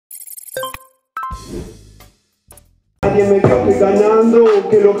Nadie me vio que ganando,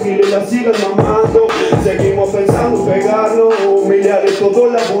 que los giles la sigan mamando. Seguimos pensando pegarnos, millares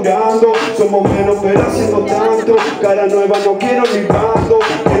todos laburando. Somos menos pero haciendo tanto, cara nueva no quiero ni bando.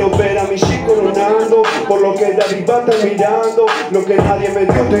 Quiero ver a mi chico coronando, por lo que de arriba están mirando. Lo que nadie me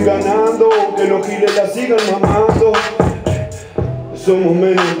dio estoy ganando, que los giles la sigan mamando. Somos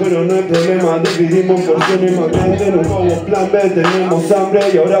menos pero no hay problema, dividimos porciones más grandes. No como plan B, tenemos hambre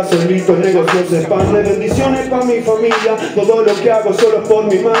y ahora solito el negocio se expande. Bendiciones pa' mi familia, todo lo que hago solo es por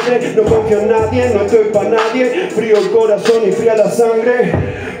mi madre. No confío en nadie, no estoy pa' nadie, frío el corazón y fría la sangre.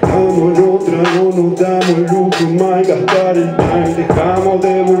 Vamos en otra, no nos damos el lujo más gastar el time. Dejamos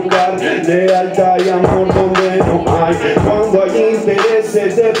de buscar lealtad y amor donde no hay. Cuando hay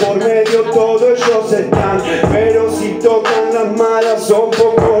intereses de por medio todos ellos están, pero si tocan las malas son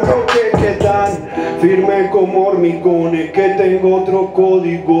pocos los que quedan. Firme como hormigones que tengo otros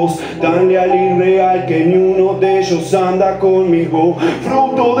códigos, tan leal y real que ni uno de ellos anda conmigo.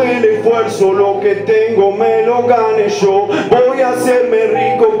 Fruto del esfuerzo lo que tengo me lo gané yo. Voy a hacerme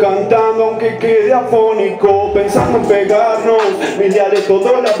rico cantando aunque quede afónico. Pensando en pegarnos, millares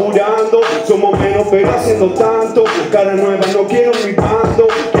todos laburando. Somos menos pero haciendo tanto, cara nueva no quiero mi bando.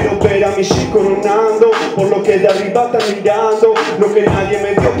 Quiero ver a mi chico coronando, por lo que de arriba están mirando. Lo que nadie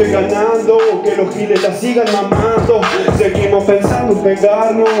me dio estoy ganando, que los giles la sigan mamando. Seguimos pensando en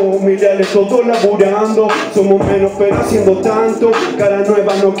pegarnos, millares todos laburando. Somos menos pero haciendo tanto, cara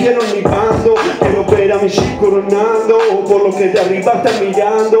nueva no quiero ni bando. Quiero ver a mi chico coronando, por lo que de arriba están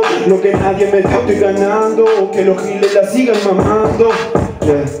mirando. Lo que nadie me dio estoy ganando, que los giles la sigan mamando.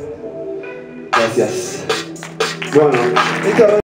 Gracias. Bueno, esta